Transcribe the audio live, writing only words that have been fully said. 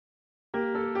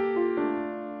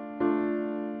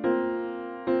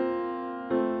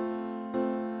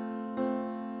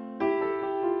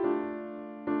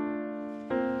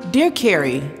Dear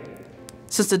Kehri,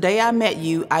 since the day I met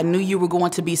you, I knew you were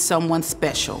going to be someone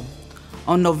special.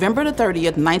 On November the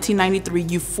 30th, 1993,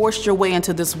 you forced your way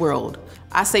into this world.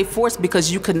 I say forced because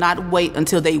you could not wait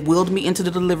until they wheeled me into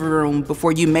the delivery room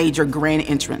before you made your grand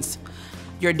entrance.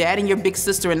 Your dad and your big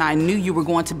sister and I knew you were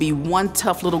going to be one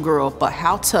tough little girl, but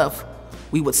how tough,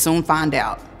 we would soon find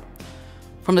out.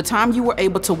 From the time you were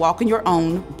able to walk on your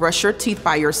own, brush your teeth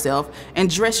by yourself, and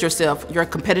dress yourself, your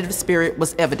competitive spirit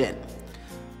was evident.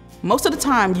 Most of the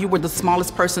time, you were the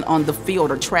smallest person on the field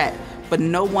or track, but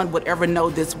no one would ever know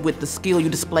this with the skill you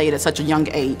displayed at such a young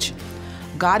age.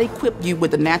 God equipped you with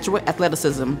the natural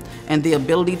athleticism and the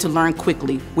ability to learn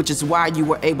quickly, which is why you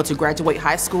were able to graduate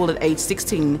high school at age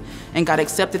 16 and got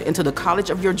accepted into the college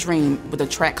of your dream with a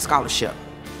track scholarship.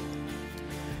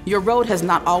 Your road has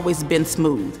not always been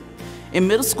smooth. In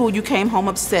middle school, you came home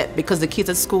upset because the kids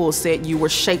at school said you were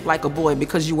shaped like a boy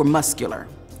because you were muscular.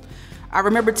 I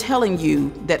remember telling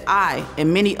you that I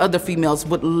and many other females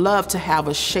would love to have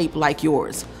a shape like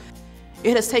yours.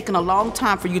 It has taken a long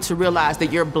time for you to realize that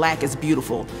your black is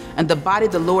beautiful and the body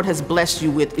the Lord has blessed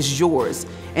you with is yours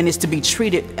and is to be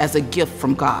treated as a gift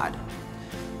from God.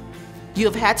 You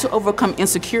have had to overcome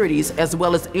insecurities as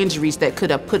well as injuries that could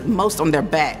have put most on their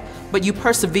back, but you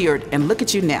persevered and look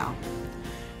at you now.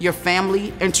 Your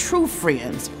family and true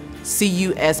friends see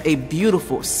you as a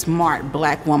beautiful, smart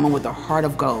black woman with a heart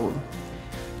of gold.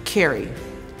 Kehri,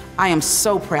 I am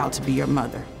so proud to be your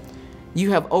mother.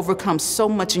 You have overcome so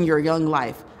much in your young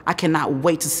life. I cannot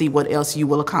wait to see what else you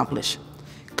will accomplish.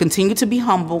 Continue to be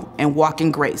humble and walk in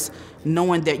grace,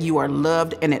 knowing that you are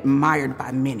loved and admired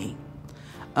by many.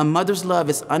 A mother's love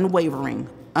is unwavering,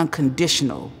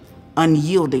 unconditional,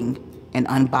 unyielding, and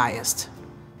unbiased.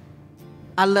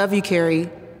 I love you, Kehri,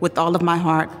 with all of my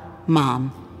heart,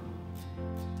 Mom.